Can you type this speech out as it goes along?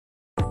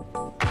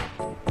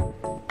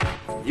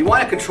You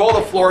want to control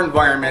the floor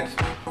environment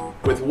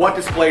with what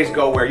displays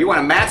go where. You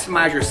want to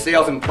maximize your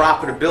sales and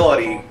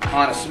profitability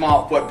on a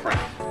small footprint.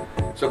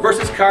 So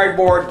versus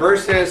cardboard,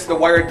 versus the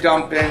wire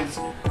dump-ins,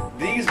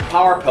 these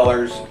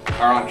PowerPillars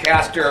are on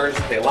casters,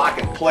 they lock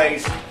in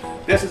place.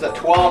 This is a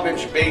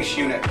 12-inch base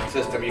unit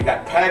system. You've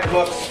got peg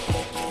hooks,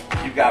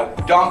 you've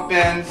got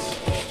dump-ins,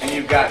 and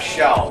you've got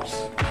shelves.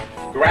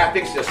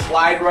 Graphics just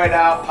slide right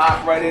out,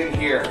 pop right in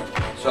here.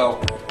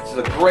 So this is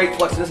a great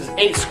flex. This is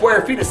 8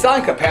 square feet of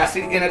selling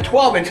capacity in a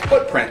 12-inch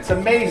footprint. It's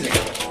amazing.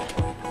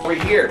 Over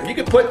here, you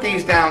can put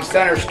these down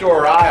center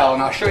store aisle,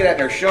 and I'll show you that in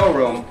their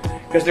showroom,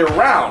 because they're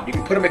round. You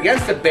can put them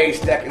against the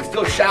base deck and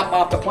still shop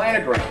off the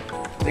planogram.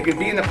 They can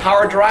be in the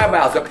power drive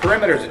aisles, the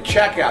perimeters, the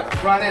checkout, the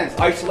front ends,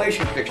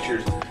 isolation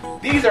fixtures.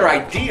 These are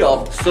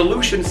ideal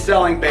solution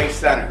selling base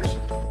centers.